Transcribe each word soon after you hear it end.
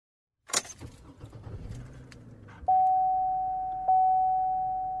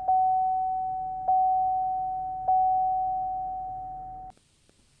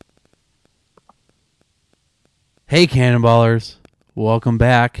Hey, Cannonballers. Welcome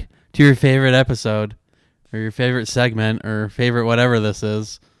back to your favorite episode, or your favorite segment, or favorite whatever this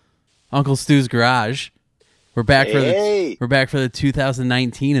is. Uncle Stu's Garage. We're back for the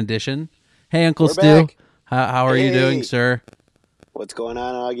 2019 edition. Hey, Uncle Stu. How are you doing, sir? What's going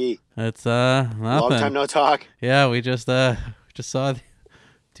on, Augie? It's nothing. Long time no talk. Yeah, we just saw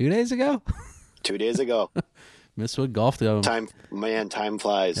 2 days ago. 2 days ago. Mistwood Golf Dome. Time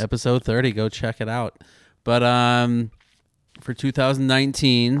flies. Episode 30. Go check it out. But for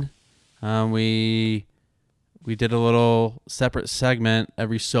 2019, we did a little separate segment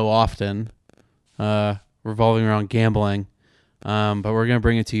every so often, revolving around gambling. But we're gonna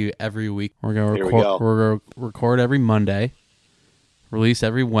bring it to you every week. We're gonna record every Monday, release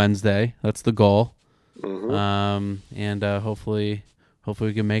every Wednesday. That's the goal. Mm-hmm. And hopefully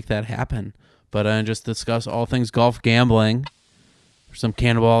we can make that happen. But just discuss all things golf gambling. There's some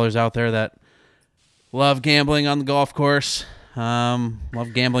cannonballers out there that love gambling on the golf course.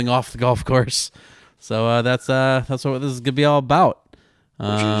 Love gambling off the golf course. So that's what this is gonna be all about.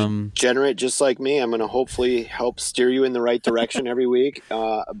 Generate just like me. I'm gonna hopefully help steer you in the right direction every week.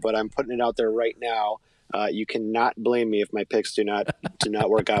 But I'm putting it out there right now. You cannot blame me if my picks do not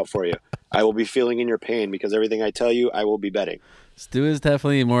work out for you. I will be feeling in your pain because everything I tell you, I will be betting. Stu is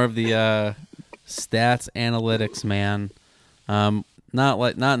definitely more of the stats analytics man. Not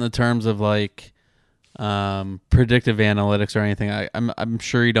in the terms of like predictive analytics or anything. I'm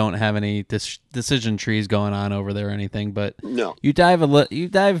sure you don't have any decision trees going on over there or anything, but no, you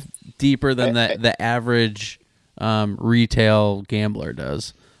dive deeper than the average retail gambler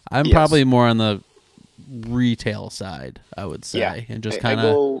does. I'm probably more on the retail side, I would say, and just kind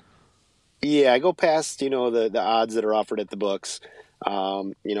of. I go past the odds that are offered at the books.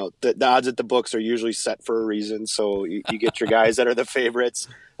 The odds at the books are usually set for a reason. So you get your guys that are the favorites.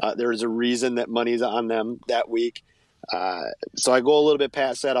 There's a reason that money's on them that week. So I go a little bit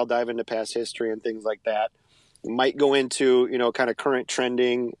past that. I'll dive into past history and things like that. Might go into, kind of current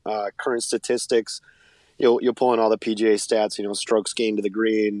trending, current statistics. You'll pull in all the PGA stats, strokes gained to the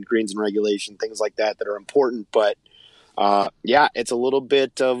green, greens in regulation, things like that are important. But it's a little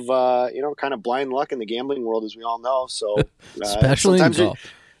bit of, kind of blind luck in the gambling world, as we all know. So,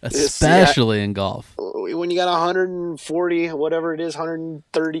 especially in golf, when you got 140, whatever it is,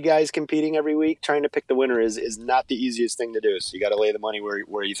 130 guys competing every week, trying to pick the winner is not the easiest thing to do. So you got to lay the money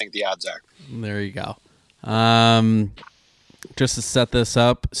where you think the odds are. There you go. Just to set this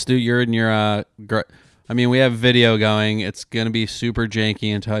up, Stu, you're in your, we have video going. It's going to be super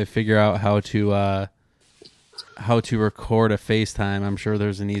janky until I figure out how to record a FaceTime. I'm sure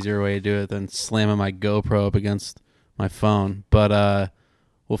there's an easier way to do it than slamming my GoPro up against my phone. But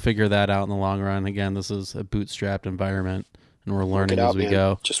we'll figure that out in the long run. Again, this is a bootstrapped environment, and we're learning as we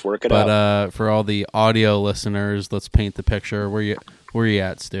go. Just work it out. But for all the audio listeners, let's paint the picture. Where you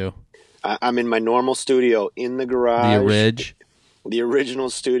at, Stu? I'm in my normal studio in the garage. The original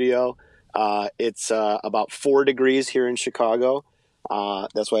studio. It's about 4 degrees here in Chicago.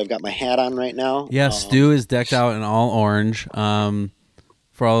 That's why I've got my hat on right now. Yeah, Stu is decked out in all orange.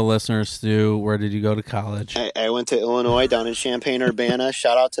 For all the listeners, Stu, where did you go to college? I went to Illinois, down in Champaign-Urbana.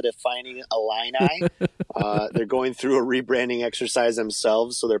 Shout out to Defining Illini. They're going through a rebranding exercise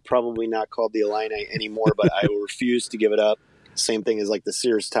themselves, so they're probably not called the Illini anymore, but I will refuse to give it up. Same thing as like the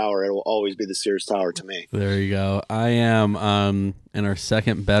Sears Tower. It will always be the Sears Tower to me. There you go. I am in our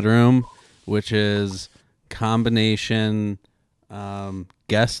second bedroom, which is combination...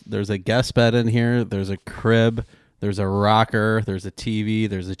 there's a guest bed in here, there's a crib, there's a rocker, there's a TV,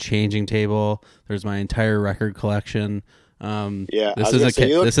 there's a changing table, there's my entire record collection. This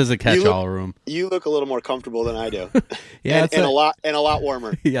is a catch-all room. You look a little more comfortable than I do. Yeah, and a lot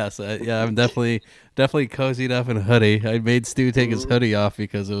warmer. Yes, I'm definitely cozied up in a hoodie. I made Stu take his hoodie off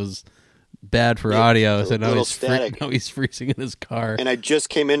because it was bad for audio, so now he's freezing in his car. And I just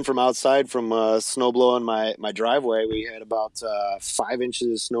came in from outside from snow blowing my driveway. We had about 5 inches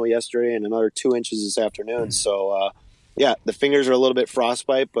of snow yesterday and another 2 inches this afternoon. So, the fingers are a little bit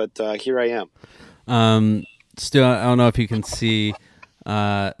frostbite, but here I am. Stu, I don't know if you can see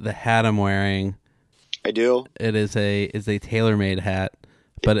the hat I'm wearing. I do. It is a TaylorMade hat,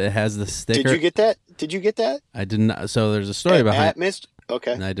 but it has the sticker. Did you get that? I did not. So there's a story behind it. Missed?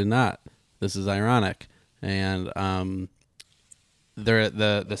 Okay. And I did not. This is ironic. And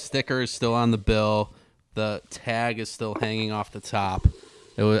the sticker is still on the bill. The tag is still hanging off the top.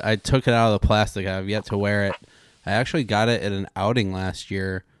 I took it out of the plastic. I have yet to wear it. I actually got it at an outing last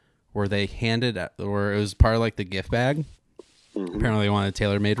year where it was part of like the gift bag. Mm-hmm. Apparently one of the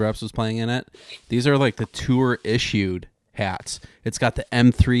TaylorMade reps was playing in it. These are like the tour issued hats. It's got the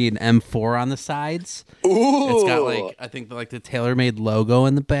M3 and M4 on the sides. Ooh. It's got like I think like the TaylorMade logo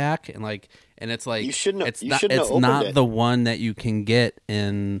in the back, and it's like it's not the one that you can get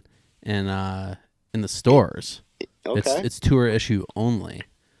in the stores. Okay. It's tour issue only.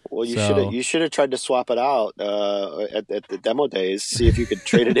 Well, you should have tried to swap it out at the demo days. See if you could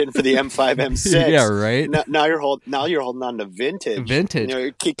trade it in for the M5, M6. Yeah, right. Now you're holding on to vintage.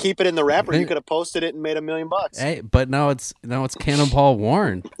 Keep it in the wrapper. You could have posted it and made $1 million. Hey, but now it's Cannonball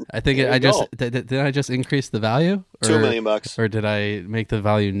worn. I think did I just increase the value? $2 million. Or did I make the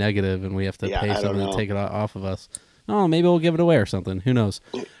value negative and we have to pay something to take it off of us? Oh, maybe we'll give it away or something. Who knows?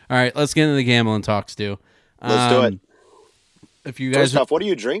 All right, let's get into the gambling talk, Stu. Let's do it. If you guys First off, what are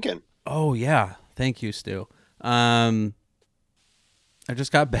you drinking? Oh yeah, thank you, Stu. I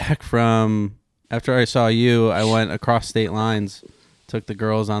just got back from after I saw you. I went across state lines, took the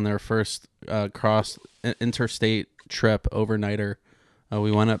girls on their first interstate trip overnighter.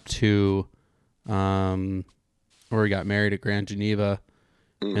 We went up to where we got married at Grand Geneva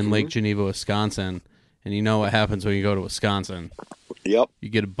in Lake Geneva, Wisconsin. And you know what happens when you go to Wisconsin? Yep, you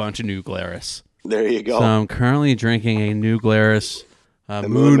get a bunch of New Glarus. There you go. So I'm currently drinking a New Glarus the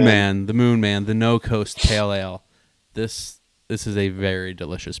Moon Man, the No Coast Pale Ale. This is a very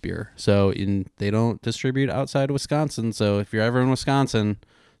delicious beer. So they don't distribute outside of Wisconsin. So if you're ever in Wisconsin,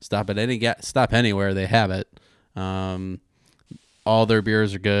 stop anywhere they have it. All their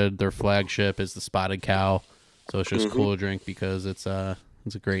beers are good. Their flagship is the Spotted Cow. So it's just cool to drink because it's a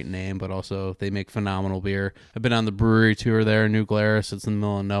great name, but also they make phenomenal beer. I've been on the brewery tour there, New Glarus. It's in the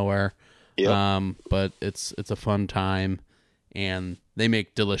middle of nowhere. Yep. But it's a fun time, and they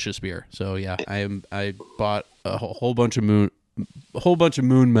make delicious beer. So yeah, I bought a whole bunch of Moon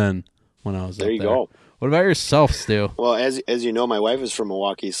Men when I was there. Up You there. go. What about yourself, Stu? Well, as you know, my wife is from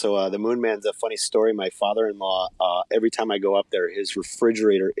Milwaukee, so the Moon Man's a funny story. My father-in-law, every time I go up there, his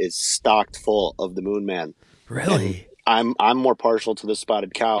refrigerator is stocked full of the Moon Man. Really? And I'm more partial to the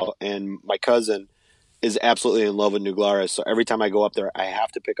Spotted Cow, and my cousin is absolutely in love with New Glarus. So every time I go up there, I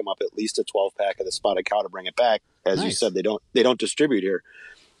have to pick him up at least a 12-pack of the Spotted Cow to bring it back. As you said, they don't distribute here.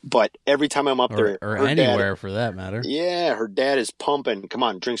 But every time I'm up there, or anywhere for that matter. Yeah, her dad is pumping. Come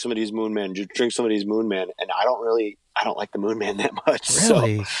on, drink some of these Moon Man. Drink some of these Moon Man. And I don't like the Moon Man that much.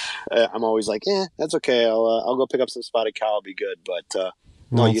 Really? So I'm always like, that's okay. I'll go pick up some Spotted Cow. I'll be good. But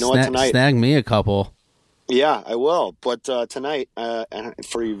no, you know what? Tonight, snag me a couple. Yeah, I will. But tonight,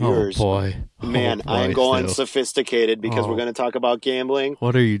 for you viewers, I'm going sophisticated because we're going to talk about gambling.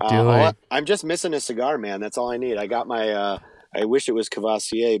 What are you doing? I'm just missing a cigar, man. That's all I need. I got my, I wish it was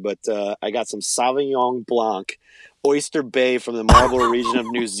Cavassier, but I got some Sauvignon Blanc, Oyster Bay from the Marlborough region of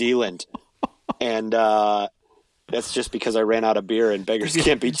New Zealand. And that's just because I ran out of beer and beggars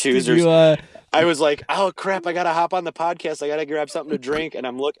can't be choosers. I was like, oh crap! I gotta hop on the podcast. I gotta grab something to drink, and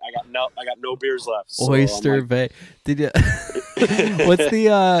I got no beers left. So Oyster Bay. Did you?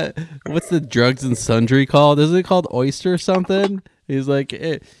 what's the drugs and sundry called? Isn't it called Oyster something? He's like,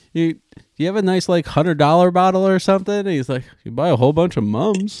 hey, you have a nice like $100 bottle or something? And he's like, you buy a whole bunch of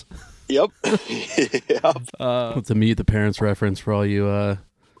mums. Yep. Yep. It's a Meet the Parents reference for all you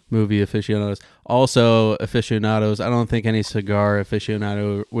movie aficionados. Also, aficionados, I don't think any cigar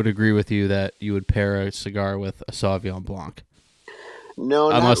aficionado would agree with you that you would pair a cigar with a Sauvignon Blanc.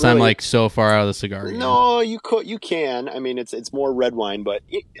 No, unless not really. I'm like so far out of the cigar game. No, you can. I mean, it's more red wine, but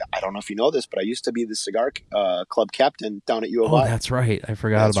I don't know if you know this, but I used to be the cigar club captain down at U of I. Oh, that's right. I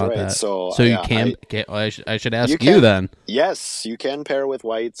forgot about that. So you can. I should ask you then. Yes, you can pair with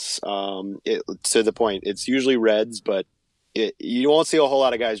whites. To the point, it's usually reds, but you won't see a whole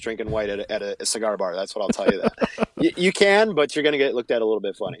lot of guys drinking white at a cigar bar. That's what I'll tell you. That you can, but you're going to get looked at a little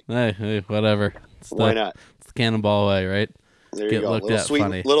bit funny. Hey, whatever. Why not? It's the Cannonball way, right? There you go.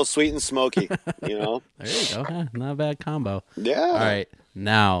 Little sweet and smoky. You know. There you go. Not a bad combo. Yeah. All right.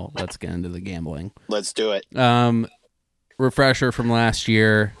 Now let's get into the gambling. Let's do it. Refresher from last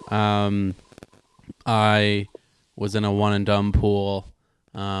year. I was in a one and done pool.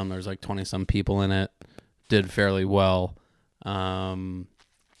 There's like 20 some people in it. Did fairly well. And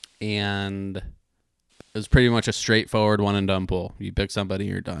it was pretty much a straightforward one and done pool. You pick somebody,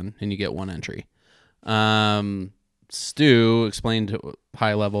 you're done, and you get one entry. Stu explained to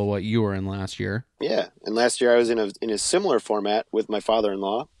high level what you were in last year. Yeah, and last year I was in a similar format with my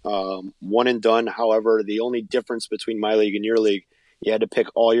father-in-law. One and done. However, the only difference between my league and your league, you had to pick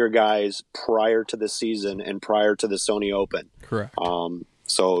all your guys prior to the season and prior to the Sony Open. Correct.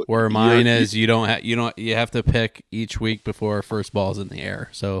 So where mine is, you have to pick each week before first ball's in the air.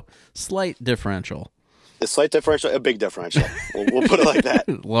 So slight differential. A slight differential, a big differential. We'll put it like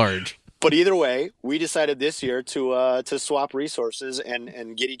that. Large. But either way, we decided this year to swap resources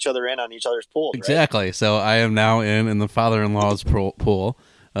and get each other in on each other's pools. Exactly. Right? So I am now in the father-in-law's pool.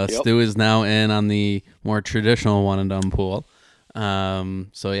 Yep. Stu is now in on the more traditional one and done pool.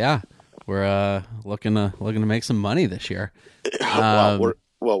 So yeah, we're looking to make some money this year.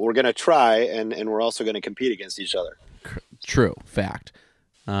 We're gonna try, and we're also gonna compete against each other. True fact.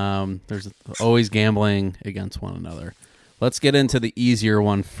 There's always gambling against one another. Let's get into the easier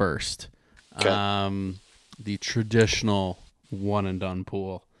one first. Okay. The traditional one and done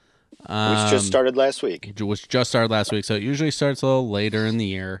pool. Which just started last week. So it usually starts a little later in the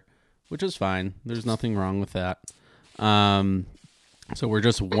year, which is fine. There's nothing wrong with that. So we're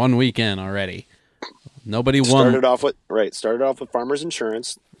just 1 week in already. Nobody won. Started off with Farmers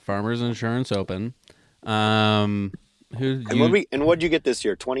Insurance. Farmers Insurance Open. And what'd you get this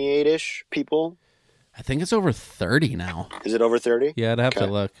year? 28-ish people? I think it's over 30 now. Is it over 30? Yeah, I'd have to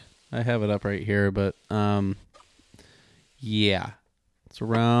look. I have it up right here, but yeah. It's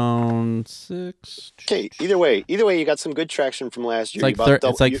around 6. Okay, either way, you got some good traction from last year.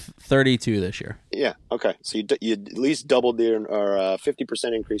 It's like 32 this year. Yeah, okay. So you at least doubled the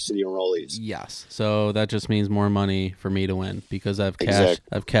 50% increase to the enrollees. Yes. So that just means more money for me to win because I've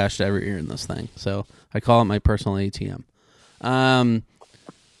cashed every year in this thing. So I call it my personal ATM.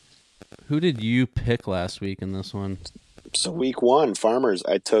 Who did you pick last week in this one? So week 1, Farmers,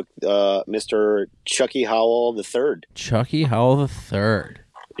 I took Mr. Chucky Howell III. Chucky Howell III.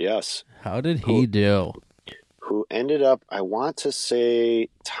 Yes. How did he do? Who ended up, I want to say,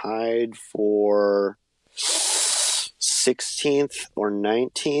 tied for 16th or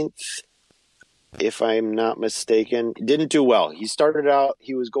 19th, if I'm not mistaken. Didn't do well. He started out,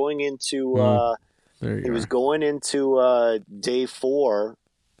 he was going into day 4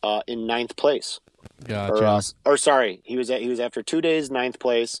 in 9th place. Gotcha. He was after 2 days 9th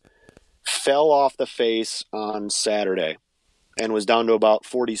place, fell off the face on Saturday, and was down to about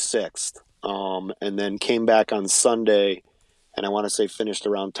 46th. And then came back on Sunday, and I want to say finished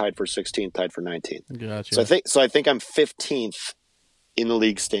around tied for 16th, tied for 19th. Gotcha. So I think I'm 15th in the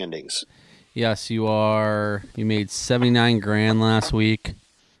league standings. Yes, you are. You made 79 grand last week.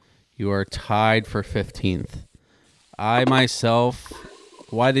 You are tied for 15th. I myself,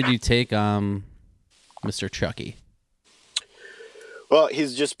 why did you take Mr. Chucky? Well,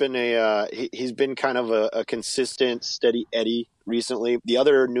 he's just been he's been kind of a consistent, steady Eddie recently. The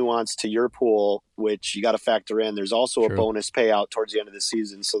other nuance to your pool, which you got to factor in, there's also True. a bonus payout towards the end of the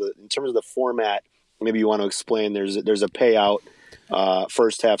season. So that in terms of the format, maybe you want to explain. There's a payout,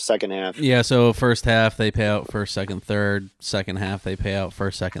 first half, second half. Yeah. So first half they pay out first, second, third. Second half they pay out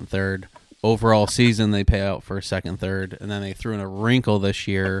first, second, third. Overall season they pay out first, second, third, and then they threw in a wrinkle this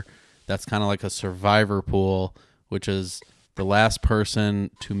year. That's kind of like a survivor pool, which is the last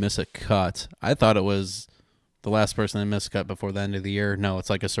person to miss a cut. I thought it was the last person to miss a cut before the end of the year. No, it's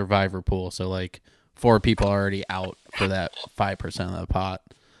like a survivor pool. So like 4 people are already out for that 5% of the pot.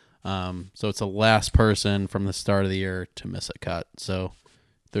 So it's the last person from the start of the year to miss a cut. So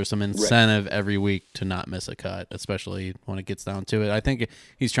there's some incentive every week to not miss a cut, especially when it gets down to it. I think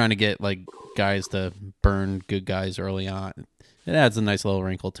he's trying to get like guys to burn good guys early on. It adds a nice little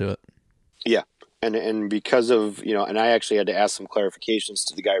wrinkle to it. Yeah. And because of, and I actually had to ask some clarifications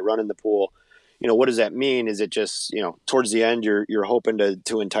to the guy running the pool. What does that mean? Is it just, towards the end, you're hoping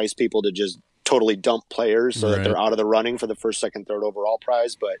to entice people to just totally dump players so that they're out of the running for the first, second, third overall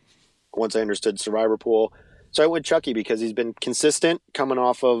prize? But once I understood survivor pool, so I went Chucky because he's been consistent coming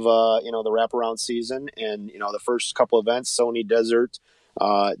off of, the wraparound season and, the first couple events, Sony Desert,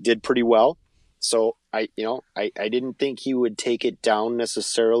 did pretty well. So I didn't think he would take it down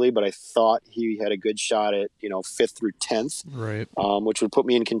necessarily, but I thought he had a good shot at, 5th through 10th, right? Which would put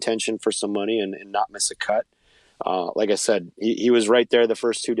me in contention for some money and not miss a cut. Like I said, he was right there the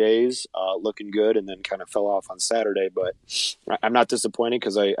first 2 days, looking good, and then kind of fell off on Saturday. But I'm not disappointed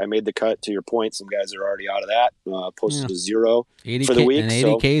because I made the cut. To your point, some guys are already out of that. Posted a 0 for the week. And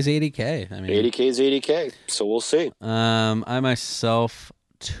 80K is 80K. I mean, 80K is 80K. So we'll see. I myself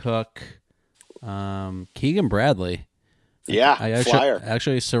took Keegan Bradley. Yeah, flyer.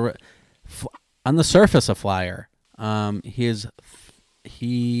 Actually, on the surface, a flyer.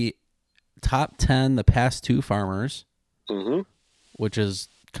 He top 10 the past 2 Farmers, which is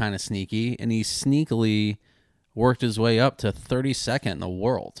kind of sneaky, and he sneakily worked his way up to 32nd in the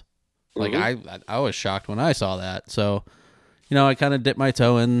world. Like I was shocked when I saw that. So, I kind of dipped my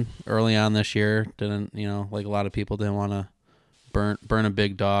toe in early on this year. Didn't, like a lot of people didn't want to burn a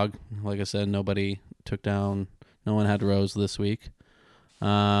big dog. Like I said, no one had Rose this week.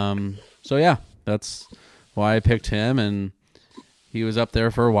 So yeah, that's why I picked him. And he was up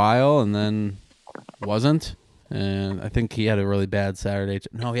there for a while and then wasn't. And I think he had a really bad Saturday.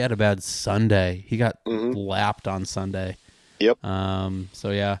 No, he had a bad Sunday. He got lapped on Sunday. Yep.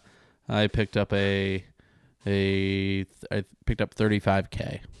 So yeah, I picked up I picked up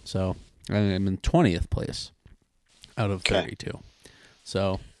 35K. So I'm in 20th place out of 32.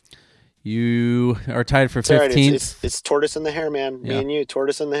 So you are tied for 15th. It's tortoise in the hair, man. Me and you,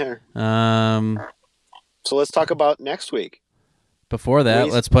 tortoise in the hair. So let's talk about next week. Before that,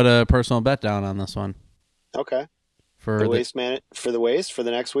 let's put a personal bet down on this one. Okay. For the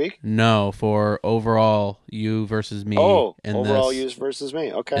next week? No, for overall you versus me. Oh, overall you versus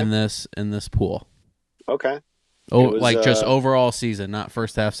me. Okay. In this pool. Okay. Oh, just overall season, not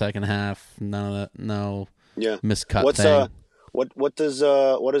first half, second half, none of that. No. Yeah. Miscut thing. What is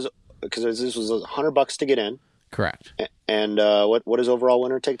because this was $100 to get in. Correct. And what does overall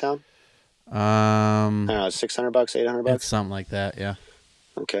winner take down? I don't know, $600, $800. It's something like that. Yeah.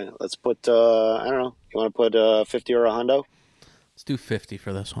 Okay, let's put. I don't know. You want to put 50 or a hundo? Let's do 50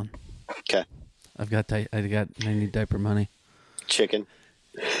 for this one. Okay. I need diaper money. Chicken.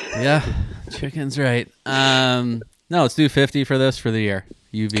 Yeah, chicken's right. No, let's do 50 for this for the year.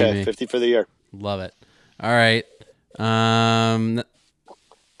 You beat me. Okay, 50 for the year. Love it. All right.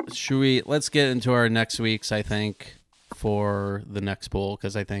 Let's get into our next week's, I think, for the next pool,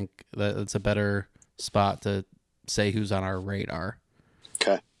 because I think that it's a better spot to say who's on our radar.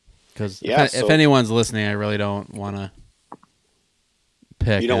 Okay. Because if anyone's listening, I really don't want to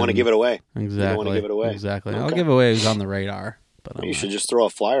pick. You don't want to give it away. Exactly. You don't want to give it away. Exactly. Okay. I'll give away who's on the radar. But you should just throw a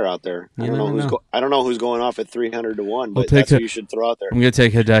flyer out there. I don't know who's going off at 300 to 1, but that's what you should throw out there. I'm going to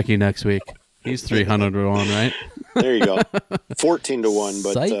take Hideki next week. He's 300 to 1, right? There you go. 14 to 1,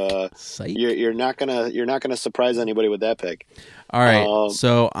 but Psych. you're not gonna surprise anybody with that pick. All right.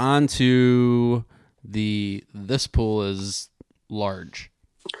 So on to this pool is large.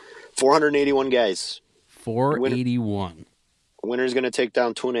 481 guys. 481. Winner's going to take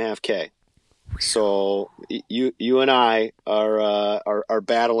down 2.5K. So you and I are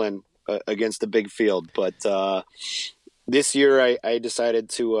battling against the big field, but this year I decided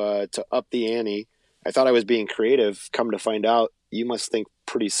to up the ante. I thought I was being creative. Come to find out, you must think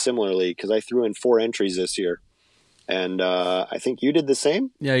pretty similarly, because I threw in 4 entries this year, and I think you did the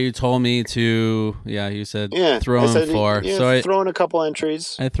same. Yeah, you told me to. Yeah, you said throw in 4. Yeah, so I throw in a couple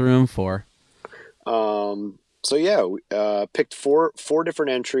entries. I threw in 4. So yeah, picked four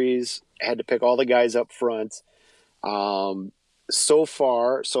different entries. Had to pick all the guys up front. So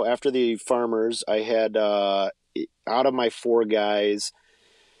after the farmers, I had out of my 4 guys,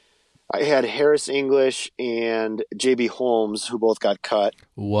 I had Harris English and JB Holmes, who both got cut.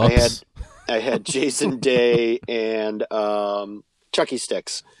 Whoops. I had Jason Day and Chucky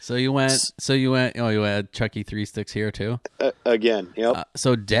Sticks. So you went. You had Chucky 3 sticks here too. Again, yep.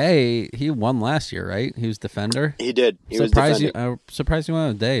 So Day, he won last year, right? He was defender. He did. He was defending. Surprised you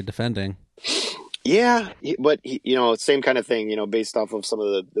went with Day defending. Yeah, but same kind of thing. Based off of some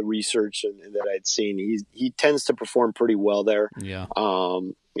of the research and that I'd seen, he tends to perform pretty well there. Yeah.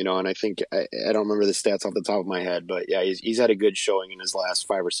 And I think I don't remember the stats off the top of my head, but yeah, he's had a good showing in his last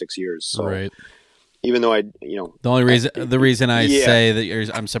 5 or 6 years. So. Right. Even though the reason I say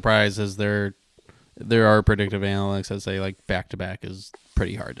that I'm surprised is there are predictive analytics that say like back to back is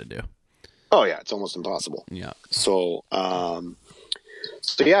pretty hard to do. Oh yeah, it's almost impossible. Yeah. So that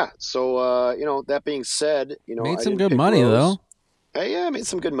being said, made some good money though. Yeah, I made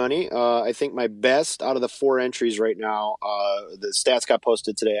some good money. I think my best out of the 4 entries right now. The stats got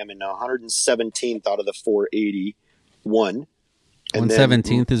posted today. I'm in 117th out of the 481.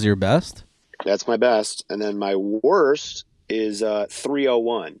 117th is your best? That's my best. And then my worst is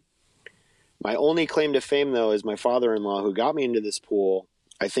 301. My only claim to fame, though, is my father-in-law, who got me into this pool,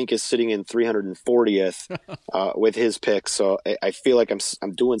 I think is sitting in 340th with his picks. So I feel like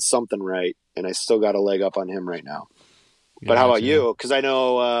I'm doing something right, and I still got a leg up on him right now. But how about you? Because I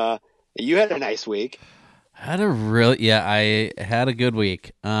know you had a nice week. I had a good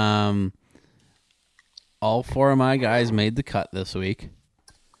week. All 4 of my guys made the cut this week.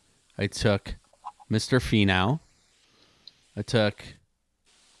 I took Mr. Finau. I took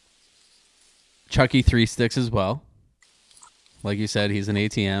Chucky 3 sticks as well. Like you said, he's an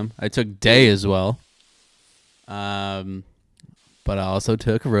ATM. I took Day as well. But I also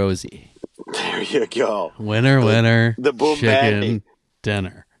took Rosie. There you go. Winner. The boom chicken bandy.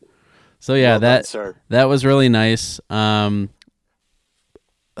 Dinner. So yeah, that was really nice.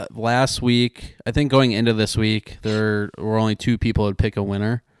 Last week, I think going into this week, there were only 2 people who'd pick a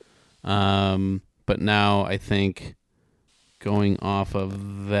winner. But now I think going off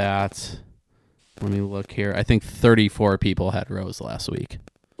of that, Let me look here. I think 34 people had Rose last week.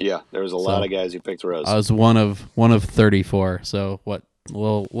 Yeah, there was a lot of guys who picked Rose. I was one of 34. So what? A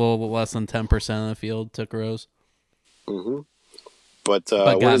little less than 10% of the field took Rose. Mm-hmm. But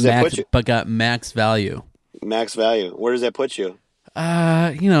where does that put you? But got max value. Max value. Where does that put you?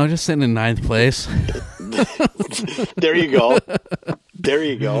 Just sitting in 9th place. There you go. There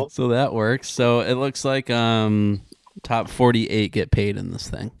you go. So that works. So it looks like top 48 get paid in this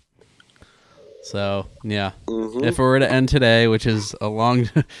thing. So yeah, if it were to end today, which is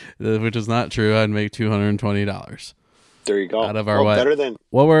which is not true, I'd make $220. There you go. Out of our better than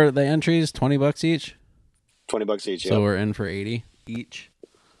what were the entries? $20 each. $20 each. So we're in for 80 each.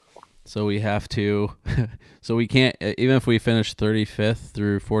 So we have to. So we can't, even if we finish 35th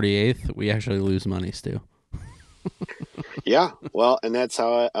through 48th, we actually lose money, Stu. Yeah, well, and that's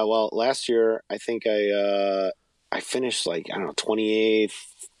how last year I think I finished 28th,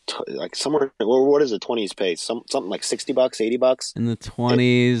 like somewhere. What is the 20s pay? Something like $60, $80. In the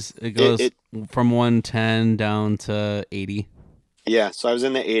 20s, it goes from 110 down to 80. Yeah, so I was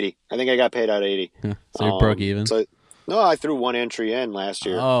in the 80. I think I got paid out 80. Yeah, so you broke even. No, I threw one entry in last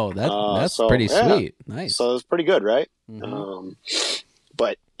year. Oh, that's pretty sweet. Nice. So it was pretty good, right? Mm-hmm.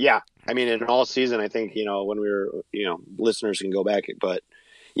 But yeah, I mean, in all season, I think, when we were, listeners can go back. But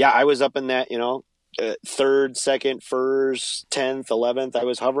yeah, I was up in that, 3rd, 2nd, 1st, 10th, 11th. I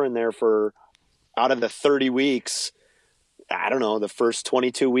was hovering there for out of the 30 weeks. I don't know, the first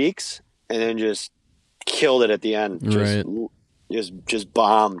 22 weeks, and then just killed it at the end. Just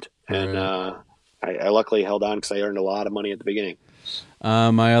bombed. And I luckily held on because I earned a lot of money at the beginning.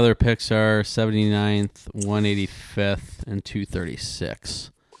 My other picks are 79th, 185th, and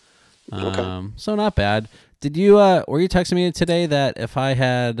 236. Okay. So not bad. Did you were you texting me today that if I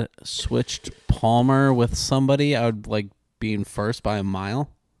had switched Palmer with somebody, I would be in first by a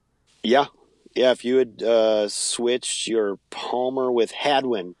mile? Yeah. If you had switched your Palmer with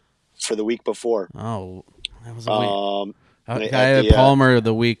Hadwin for the week before. Oh, that was a week. I had the, Palmer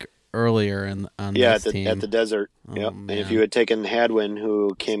the week earlier on this team. At the desert. Oh, yep. man. And if you had taken Hadwin,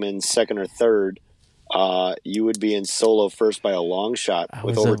 who came in 2nd or 3rd, you would be in solo first by a long shot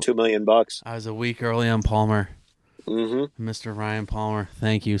with over $2 million. I was a week early on Palmer. Mm-hmm. Mr. Ryan Palmer.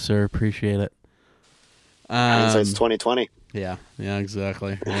 Thank you, sir. Appreciate it. Hindsight's 2020. Yeah,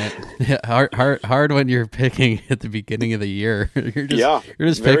 exactly. Right. Yeah, hard when you're picking at the beginning of the year. You're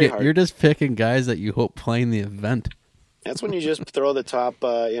just picking guys that you hope playing the event. That's when you just throw the top,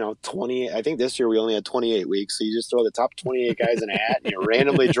 20. I think this year we only had 28 weeks, so you just throw the top 28 guys in a hat, and you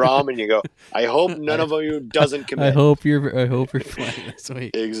randomly draw them, and you go, "I hope none of you doesn't commit." I hope you're playing this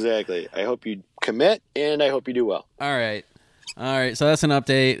week. Exactly. I hope you commit, and I hope you do well. All right. So that's an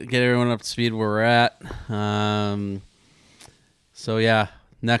update. Get everyone up to speed where we're at. So yeah,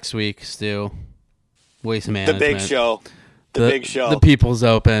 next week, Stu, Waste Management, the big show, big show, the People's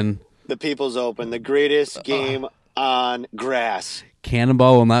Open, the greatest game on grass.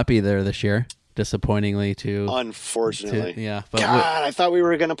 Cannonball will not be there this year, disappointingly. Unfortunately, but God, I thought we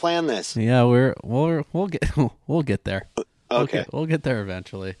were going to plan this. Yeah, we'll get there. Okay, we'll get there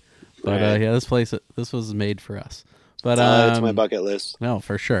eventually. But this was made for us. But it's my bucket list. No,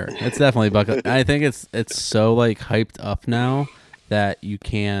 for sure, it's definitely bucket. I think it's so hyped up now that you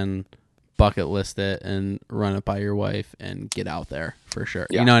can bucket list it and run it by your wife and get out there for sure.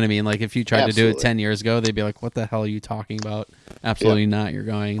 Yeah. You know what I mean? If you tried to do it 10 years ago, they'd be like, "What the hell are you talking about?" Absolutely not. You're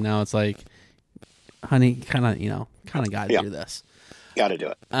going. Now it's like, honey, kind of got to do this. Got to do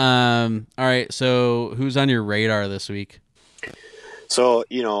it. All right. So who's on your radar this week? So,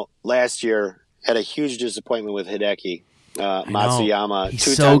 last year had a huge disappointment with Hideki. Matsuyama, he's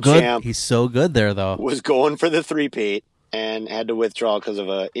two-time so good. champ. He's so good there, though. Was going for the three-peat and had to withdraw because of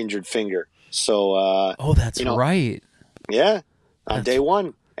an injured finger. So, that's right. Yeah, on day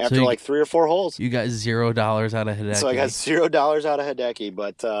one after 3 or 4 holes. You got $0 out of Hideki. So I got $0 out of Hideki,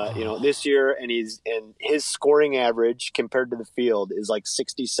 but this year and his scoring average compared to the field is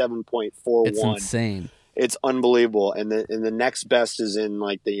 67.41. It's insane. It's unbelievable, and the next best is in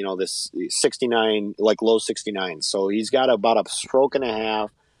this 69, low 69. So he's got about a stroke and a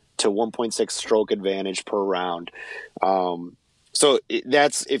half to 1.6 stroke advantage per round. So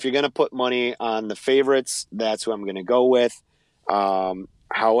that's, if you're going to put money on the favorites, that's who I'm going to go with.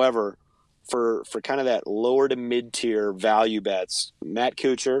 However, for kind of that lower to mid tier value bets, Matt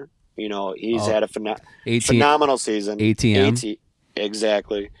Kuchar, he's had a phenomenal season. ATM.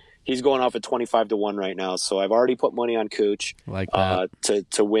 Exactly. He's going off at 25-1 right now, so I've already put money on Cooch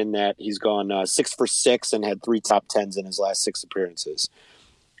to win that. He's gone 6 for 6 and had 3 top 10s in his last 6 appearances.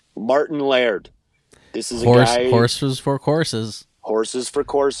 Martin Laird, this is a guy. Horses for courses. Horses for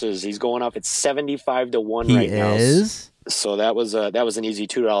courses. He's going up at 75-1 He right now. is. So that was an easy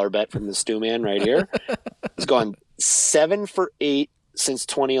 $2 bet from the Stu man right here. He's gone 7 for 8 since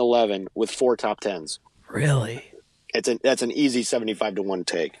 2011 with 4 top tens. Really? That's an easy 75-1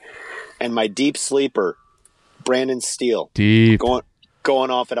 take. And my deep sleeper, Brandon Steele, Deep.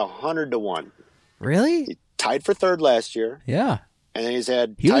 going off at 100-1. Really? He tied for third last year. Yeah. And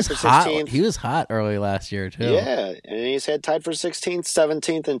then he was for hot. 16th. He was hot early last year too. Yeah, and he's had tied for 16th,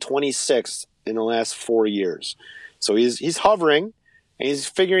 17th, and 26th in the last 4 years. So he's hovering and he's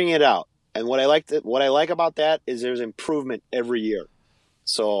figuring it out. And what I like about that is there's improvement every year.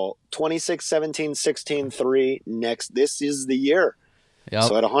 So 26, 17, 16, 3 next. This is the year. Yep.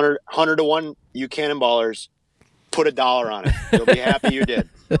 So at 100-1, you cannonballers, put $1 on it. You'll be happy you did.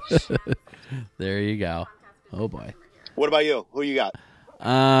 There you go. Oh boy. What about you? Who you got?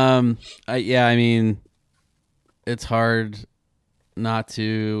 I mean, it's hard not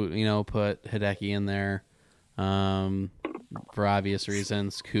to, put Hideki in there, for obvious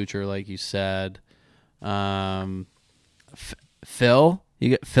reasons. Kuchar, like you said. Phil, you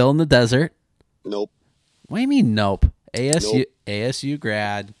get Phil in the desert. Nope. What do you mean, nope? Nope. ASU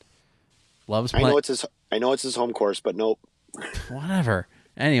grad, loves playing. I know it's his home course, but nope. Whatever.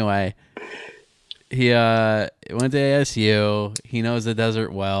 Anyway. He went to ASU. He knows the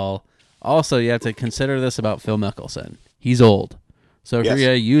desert well. Also, you have to consider this about Phil Mickelson. He's old. So if you're going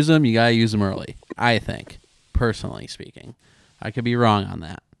to use him, you got to use him early, I think, personally speaking. I could be wrong on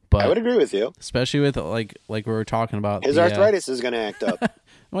that. But I would agree with you. Especially with, like we were talking about. His arthritis is going to act up.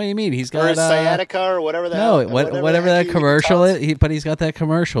 What do you mean? He's got or his sciatica or whatever the hell. Whatever that commercial is. But he's got that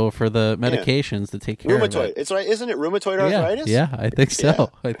commercial for the medications to take care of it. It's right, isn't it rheumatoid arthritis? Yeah, I think so.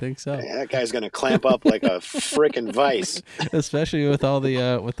 Yeah. I think so. Yeah, that guy's going to clamp up like a freaking vice. Especially with all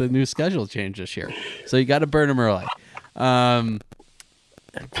the with the new schedule change this year. So you got to burn him early. Of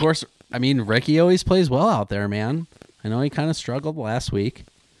course, I mean, Ricky always plays well out there, man. I know he kind of struggled last week.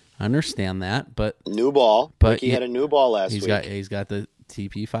 I understand that, but new ball. But Ricky had a new ball last week. He's got the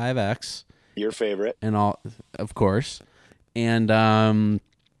TP5X, your favorite, and all, of course. And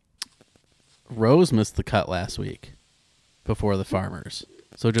Rose missed the cut last week before the Farmers,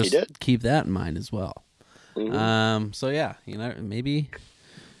 so just keep that in mind as well. Mm-hmm. So yeah, maybe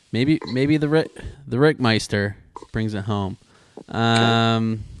the Rickmeister brings it home.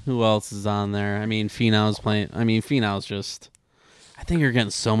 Who else is on there? I mean, Finau's playing. I mean, Finau's just. I think you're getting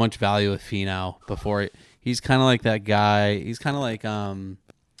so much value with Finau before he's kind of like that guy. He's kind of like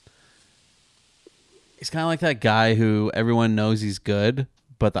that guy who everyone knows he's good,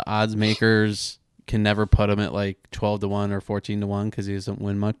 but the odds makers can never put him at like 12-1 or 14-1 because he doesn't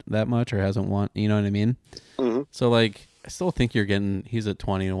win that much or hasn't won. You know what I mean? Mm-hmm. So like, I still think he's at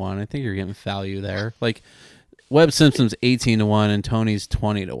 20-1. I think you're getting value there. Like Webb Simpson's 18-1 and Tony's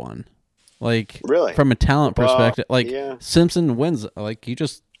 20-1. Like, really? From a talent perspective, Simpson wins. Like, he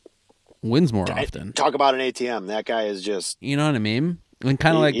just wins more often. Talk about an ATM. That guy is just... You know what I mean? And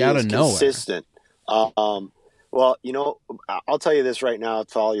kind of out of nowhere. Consistent. Well, I'll tell you this right now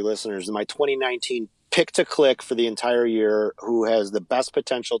to all you listeners. My 2019 pick to click for the entire year, who has the best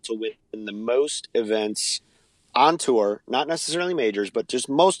potential to win the most events on tour, not necessarily majors, but just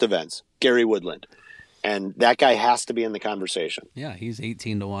most events, Gary Woodland. And that guy has to be in the conversation. Yeah, he's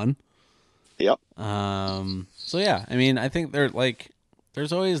 18-1. Yep. So yeah, I mean, I think there's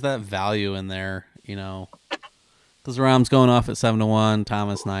always that value in there, because Rahm's going off at 7-1,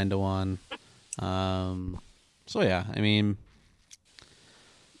 Thomas 9-1. So yeah, I mean,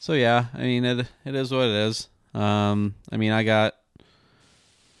 it is what it is. I mean, I got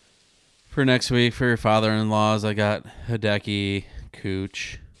for next week for your father-in-laws, I got Hideki,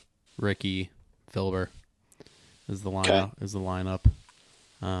 Cooch, Ricky, Filber is the lineup.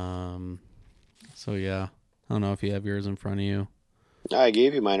 So yeah, I don't know if you have yours in front of you. I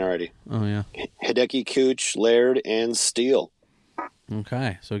gave you mine already. Oh yeah, Hideki, Cooch, Laird, and Steele.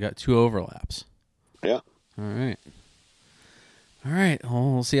 Okay, so we got 2 overlaps. Yeah. All right.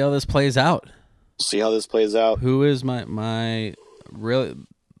 Well, we'll see how this plays out. Who is my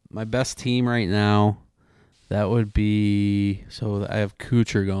best team right now? That would be, so I have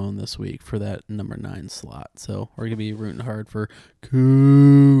Kuchar going this week for that number 9 slot. So we're gonna be rooting hard for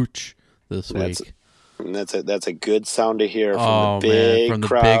Cooch this week. That's a good sound to hear from the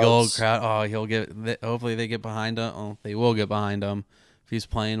big old crowd. Oh, hopefully they get behind him. Oh, they will get behind him if he's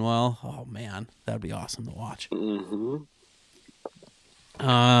playing well. Oh man, that'd be awesome to watch. Mm-hmm. The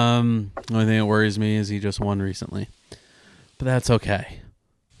only thing that worries me is he just won recently, but that's okay.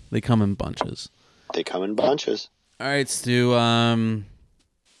 They come in bunches. All right, Stu.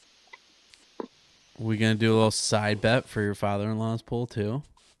 We gonna do a little side bet for your father-in-law's pool too?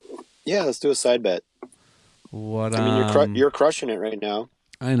 Yeah, let's do a side bet. What? I mean, you're crushing it right now.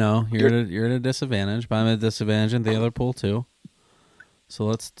 I know you're at a disadvantage, but I'm at a disadvantage in the other pool too. So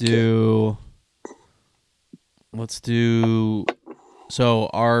let's do. So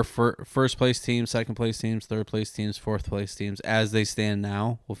our first place teams, second place teams, third place teams, fourth place teams, as they stand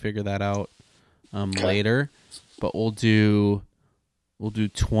now. We'll figure that out later, but we'll do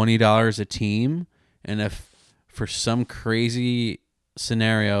 $20 a team, and if for some crazy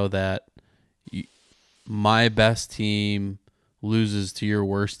scenario that my best team loses to your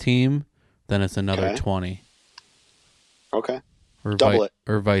worst team, then it's another 20. Okay. Or double it.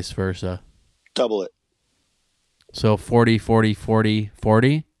 Or vice versa. Double it. So 40, 40, 40,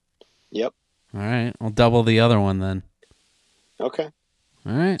 40? Yep. All right. I'll double the other one then. Okay.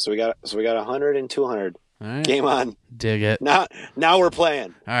 All right. So we got 100 and 200. All right. Game on. Dig it. Now we're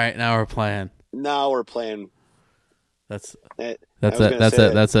playing. All right, now we're playing. That's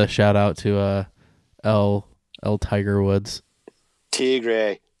a shout out to L Tiger Woods.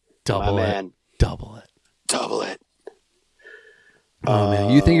 Tigre. Double my it. Man. Double it. Double it. Oh man,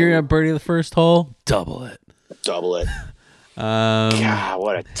 you think you're gonna birdie the first hole? Double it. Double it. God,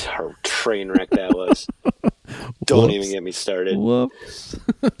 what a train wreck that was. Don't even get me started. Whoops.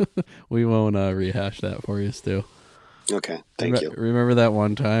 We won't rehash that for you, Stu. Okay, thank you. Remember that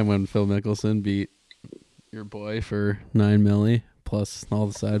one time when Phil Mickelson beat your boy for $9 million plus all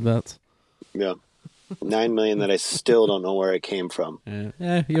the side bets? Yeah, $9 million that I still don't know where it came from.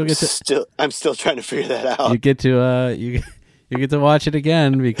 Yeah, you'll get to. I'm still trying to figure that out. You get to you get to watch it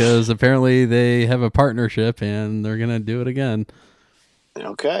again because apparently they have a partnership and they're gonna do it again.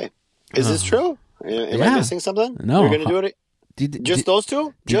 Okay, is this true? Am I missing something? No, they're gonna do it. Just those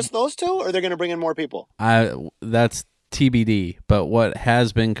two? Just those two, or they're gonna bring in more people? That's TBD. But what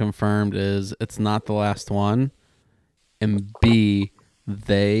has been confirmed is it's not the last one, and B,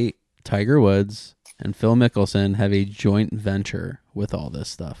 Tiger Woods and Phil Mickelson have a joint venture with all this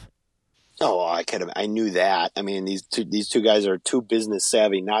stuff. Oh, I knew that. I mean, these two guys are too business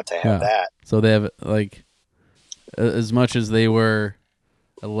savvy not to have that. So they have, like, as much as they were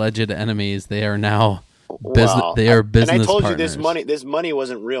alleged enemies, they are now business. They are business. And I told partners. you this money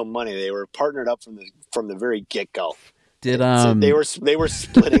wasn't real money. They were partnered up from the very get go. So they were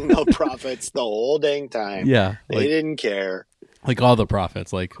splitting the profits the whole dang time. Yeah, they didn't care. Like all the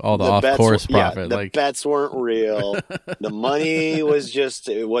profits, like all the off-course profit. Yeah, the bets weren't real. The money was just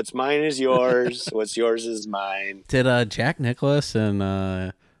what's mine is yours. What's yours is mine. Did Jack Nicklaus and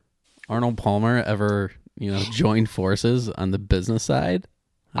Arnold Palmer ever, join forces on the business side?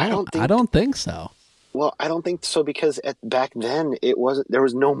 I don't think so. Well, I don't think so because back then there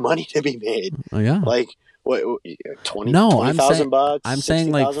was no money to be made. Oh yeah, like what $20,000? I'm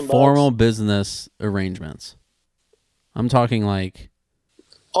saying like formal business arrangements. I'm talking like.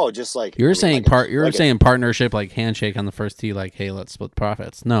 Oh, just like you're saying partnership, like handshake on the first tee, like, hey, let's split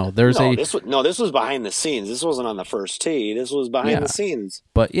profits. No, this was behind the scenes. This wasn't on the first tee. This was behind the scenes.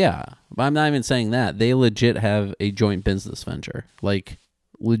 But I'm not even saying that. They legit have a joint business venture, like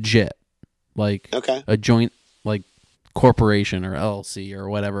legit, like a joint like corporation or LLC or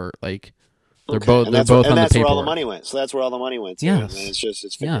whatever. Like they're both on the paperwork. And that's where all the money went. So that's where all the money went. Yes. And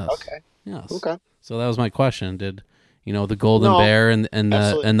it's figured. Okay. Yes. Okay. So that was my question. Did the Golden Bear and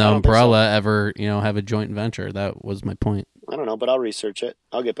the Umbrella ever, have a joint venture? That was my point. I don't know, but I'll research it.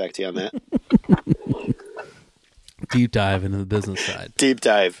 I'll get back to you on that. Deep dive into the business side. Deep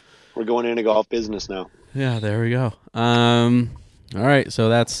dive. We're going into golf business now. Yeah, there we go. All right, so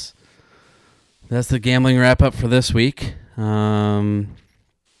that's the gambling wrap up for this week. We'll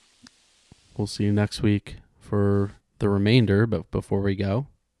see you next week for the remainder, but before we go,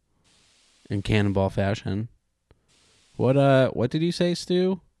 in cannonball fashion, what did you say,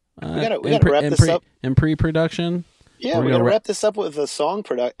 Stu? We gotta wrap this up in pre-production. Yeah, we gotta wrap this up with a song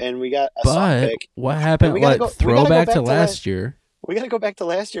and we got a song pick. What happened? Throwback to last year. We gotta go back to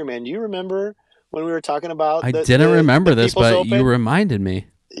last year, man. Do you remember when we were talking about? I didn't remember this, but you reminded me.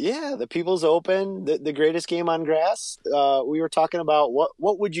 Yeah, the People's Open, the greatest game on grass. We were talking about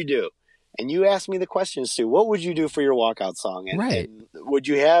what would you do, and you asked me the question, Stu. What would you do for your walkout song? And would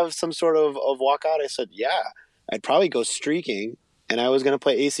you have some sort of walkout? I said, yeah. I'd probably go streaking, and I was going to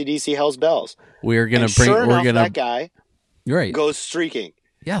play AC/DC Hell's Bells. That guy goes streaking.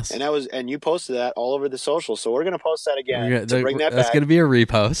 Yes. And you posted that all over the social, so we're going to post that again to bring that back. That's going to be a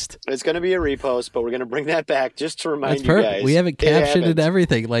repost. It's going to be a repost, but we're going to bring that back just to remind you guys. We haven't captioned it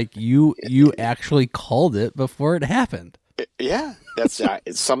everything. Like you actually called it before it happened. Yeah, that's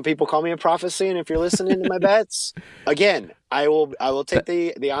some people call me a prophecy, and if you're listening to my bets, again, I will take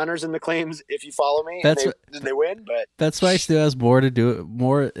the honors and the claims if you follow me and That's they win. But that's why Stu has more to do.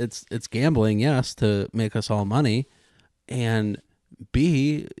 More, it's gambling, yes, to make us all money, and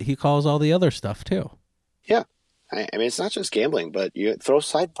B, he calls all the other stuff too. yeah, I mean it's not just gambling, but you throw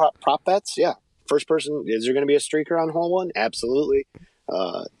side prop bets. Yeah, first person, is there going to be a streaker on hole one? Absolutely.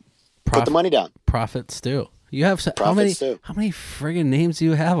 Put the money down. Profit Stu. You have how many friggin' names do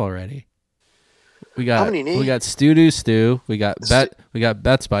you have already? We got how many names? We got Stu. We got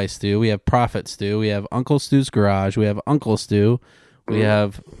Bets by Stu. We have Profit Stu. We have Uncle Stu's Garage. We have Uncle Stu. We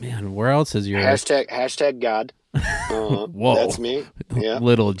have, man, where else is your hashtag God? Whoa, that's me. Yeah,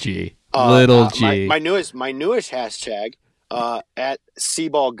 little G. Little G. My newest hashtag at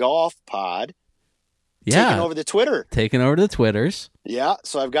Seaball Golf Pod. Yeah, taking over the Twitters. Yeah,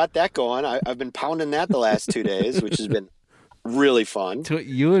 so I've got that going. I've been pounding that the last 2 days, which has been really fun.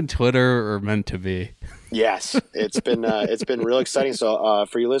 You and Twitter are meant to be. Yes, it's been real exciting. So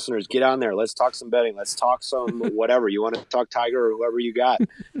for you listeners, get on there. Let's talk some betting. Let's talk some whatever you want to talk Tiger or whoever you got.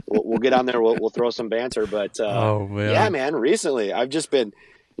 We'll get on there. We'll throw some banter. But oh man, yeah, man. Recently, I've just been.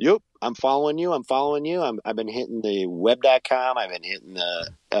 Yep, I'm following you. I've been hitting the web.com. I've been hitting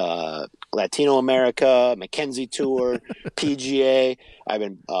the Latino America, Mackenzie Tour, PGA. I've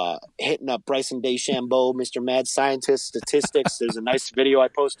been hitting up Bryson DeChambeau, Mr. Mad Scientist Statistics. There's a nice video I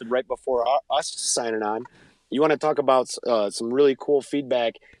posted right before us signing on. You want to talk about some really cool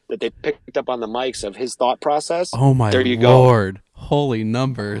feedback that they picked up on the mics of his thought process? Oh my there you Lord. Go. Holy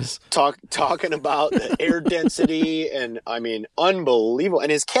numbers. Talking about the air density and I mean unbelievable,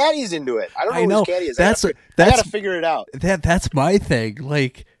 and his caddy's into it. I don't know who his caddy is. I gotta figure it out. That's my thing.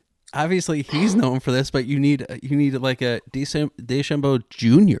 Like obviously he's known for this, but you need like a DeChambeau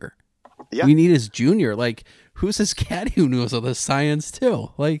Jr. Yeah. You need his junior. Like who's his caddy who knows all this science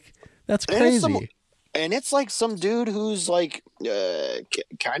too? Like that's crazy. And it's like some dude who's like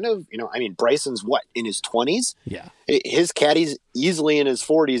kind of, I mean, Bryson's what, in his 20s? Yeah. His caddy's easily in his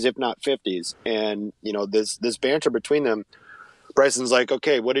 40s, if not 50s. And, this banter between them, Bryson's like,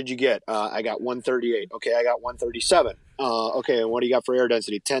 okay, what did you get? I got 138. Okay, I got 137. Okay, and what do you got for air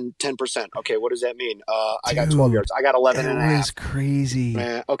density? 10%. Okay, what does that mean? I got 12 yards. I got 11 and a half. That's crazy.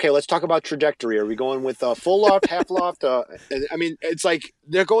 Okay, let's talk about trajectory. Are we going with full loft, half loft? I mean, it's like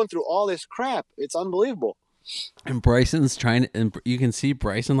they're going through all this crap. It's unbelievable. And Bryson's and you can see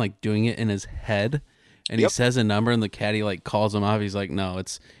Bryson like doing it in his head, and he says a number, and the caddy like calls him off. He's like, no,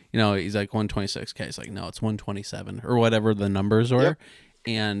 it's he's like 126. Okay, he's like, no, it's 127 or whatever the numbers were,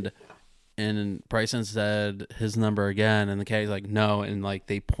 and Bryson said his number again, and the caddy's like, no, and like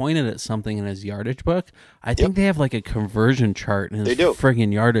they pointed at something in his yardage book. I think they have like a conversion chart in his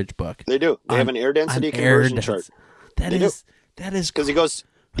friggin' yardage book. They do. They have an air density conversion chart. That is because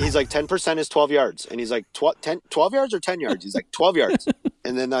he's like 10% is 12 yards, and he's like 12 yards or 10 yards. He's like 12 yards,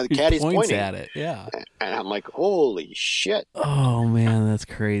 and then the caddy's pointing at it. Yeah, and I'm like, holy shit! Oh man, that's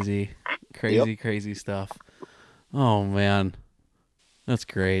crazy, crazy stuff. Oh man, that's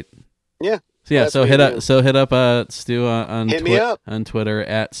great. Yeah. So hit up Stu on me up on Twitter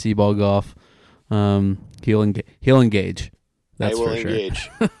at Seaball Golf. He'll engage. That's I will for engage.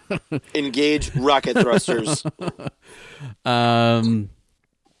 Sure. Engage rocket thrusters.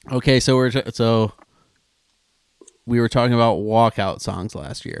 Okay, so we were talking about walkout songs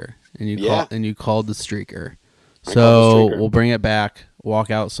last year, and you called the streaker. So we'll bring it back.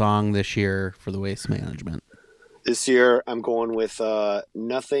 Walkout song this year for the Waste Management. This year, I'm going with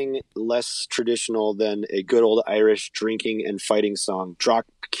nothing less traditional than a good old Irish drinking and fighting song.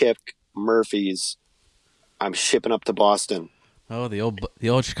 Dropkick Murphys. I'm shipping up to Boston. Oh, the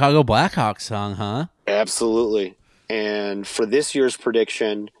old Chicago Blackhawks song, huh? Absolutely. And for this year's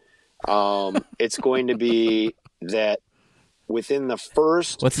prediction, it's going to be that within the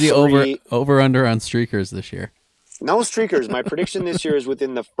first What's the over under on streakers this year? No streakers. My prediction this year is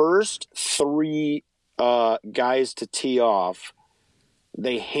within the first three guys to tee off,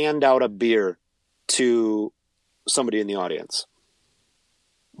 they hand out a beer to somebody in the audience.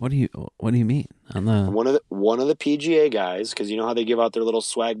 What do you mean? One of the PGA guys, because you know how they give out their little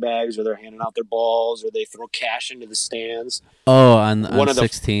swag bags, or they're handing out their balls, or they throw cash into the stands. Oh, on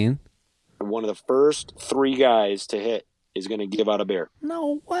 16. One of the first three guys to hit is going to give out a beer.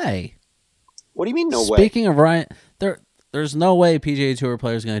 No way. What do you mean no way? Speaking of Ryan, there's no way PGA Tour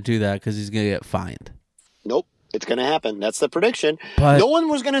player is going to do that because he's going to get fined. Nope. It's going to happen. That's the prediction. But no one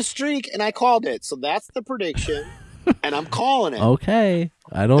was going to streak, and I called it. So that's the prediction, and I'm calling it. Okay.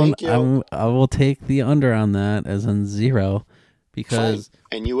 I will take the under on that as in 0 because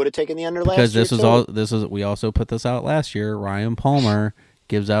And you would have taken the under because last year, we also put this out last year. Ryan Palmer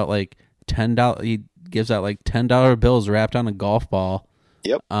gives out like $10. He gives out like $10 bills wrapped on a golf ball.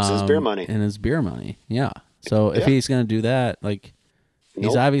 Yep, it's his beer money. And his beer money, yeah. So if he's going to do that, like,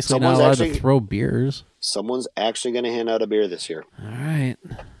 he's obviously Someone's not allowed to throw beers. Someone's actually going to hand out a beer this year. All right.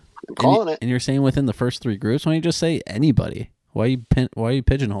 I'm calling it. And you're saying within the first 3 groups? Why don't you just say anybody? Why are you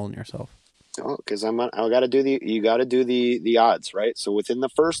pigeonholing yourself? Oh, because you got to do the odds, right? So within the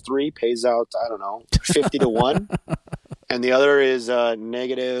first 3 pays out, I don't know, 50 to 1, and the other is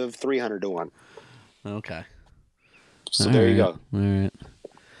negative 300 to 1. Okay. So there you go.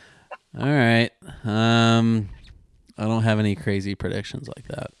 All right. I don't have any crazy predictions like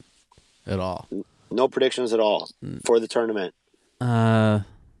that at all. No predictions at all for the tournament. No.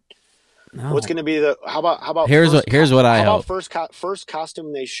 What's going to be how about here's what I hope. How about first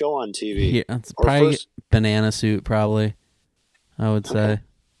costume they show on TV? Yeah, it's probably banana suit, probably. I would say.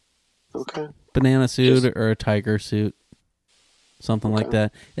 Okay. Banana suit or a tiger suit, something like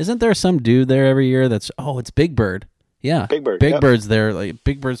that. Isn't there some dude there every year that's? Oh, it's Big Bird. Yeah, Big Bird. Big Bird's there. Like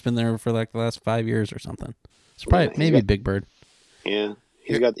Big Bird's been there for like the last 5 years or something. It's probably maybe Big Bird. Yeah,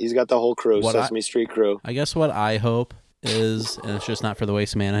 he's got the whole crew, Sesame Street crew. I guess what I hope is, and it's just not for the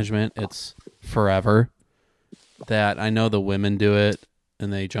Waste Management, it's forever, that I know the women do it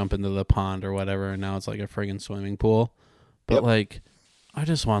and they jump into the pond or whatever, and now it's like a friggin' swimming pool. But like, I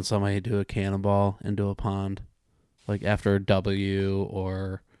just want somebody to do a cannonball into a pond, like after a W,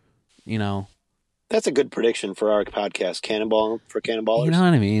 or, you know. That's a good prediction for our podcast, cannonball for cannonballers. You know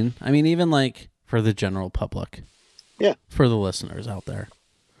what I mean? I mean, even like for the general public. Yeah. For the listeners out there.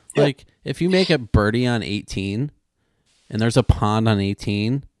 Yeah. Like, if you make a birdie on 18 and there's a pond on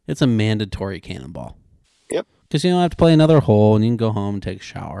 18, it's a mandatory cannonball. Yep. Because you don't have to play another hole and you can go home and take a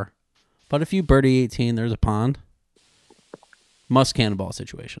shower. But if you birdie 18, there's a pond. Must cannonball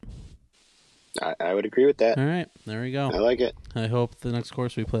situation. I would agree with that. All right. There we go. I like it. I hope the next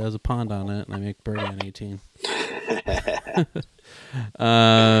course we play has a pond on it and I make birdie on 18.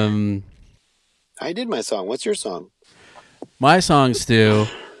 I did my song. What's your song? My song, Stu,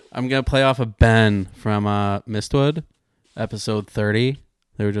 I'm going to play off of Ben from Mistwood, episode 30.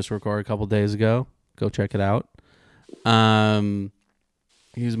 They were just recorded a couple days ago. Go check it out.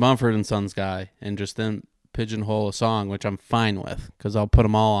 He's Mumford & Sons guy, and just then pigeonhole a song, which I'm fine with, because I'll put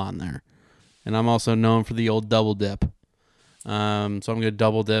them all on there. And I'm also known for the old double dip. So I'm going to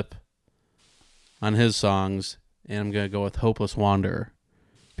double dip on his songs, and I'm going to go with Hopeless Wanderer.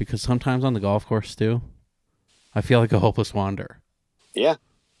 Because sometimes on the golf course, Stu, I feel like a hopeless wanderer. Yeah,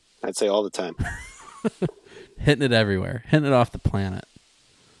 I'd say all the time. Hitting it everywhere. Hitting it off the planet.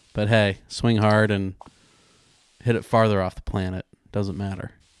 But hey, swing hard and hit it farther off the planet. Doesn't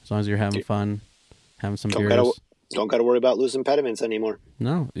matter. As long as you're having fun, having some beers. Don't got to worry about loose impediments anymore.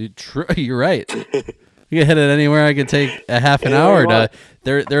 No, you're right. You can hit it anywhere. I could take a half an hour to.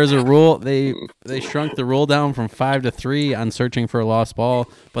 There's a rule. They shrunk the rule down from 5 to 3 on searching for a lost ball,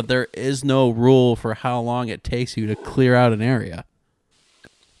 but there is no rule for how long it takes you to clear out an area.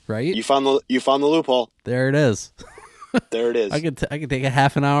 Right? You found the loophole. There it is. There it is. I could take a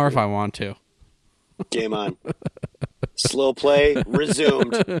half an hour if I want to. Game on. Slow play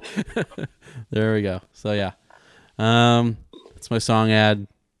resumed. There we go. So yeah, that's my song ad.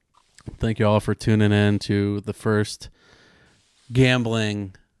 Thank you all for tuning in to the first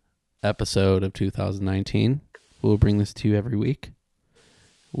gambling episode of 2019. We'll bring this to you every week.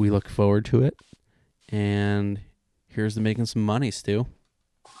 We look forward to it. And here's to making some money, Stu.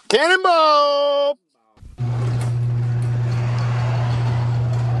 Cannonball!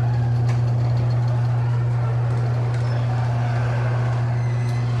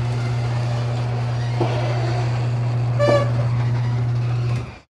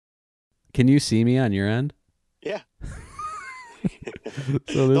 Can you see me on your end? Yeah.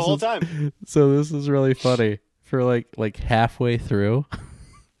 So the whole time. So this is really funny. For like halfway through,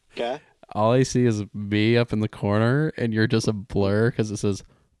 okay, all I see is me up in the corner, and you're just a blur because it says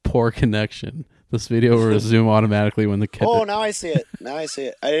poor connection. This video will resume automatically when the kid. Oh, now I see it.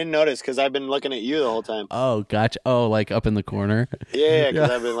 I didn't notice because I've been looking at you the whole time. Oh, gotcha. Oh, like up in the corner. Yeah,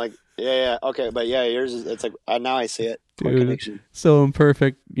 because I've been like, yeah. Okay, but yeah, yours is. It's like now I see it. Poor Dude, connection. So in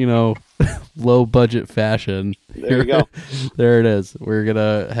perfect, low budget fashion. There you go. There it is. We're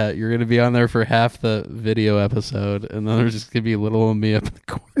gonna you're gonna be on there for half the video episode, and then there's just gonna be little old me up in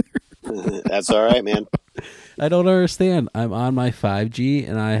the corner. That's all right, man. I don't understand. I'm on my 5G,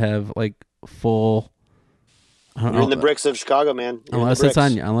 and I have like full. You're in the bricks of Chicago, man. Unless it's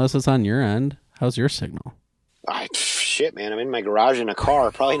on your end. How's your signal? Shit, man. I'm in my garage in a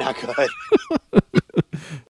car. Probably not good.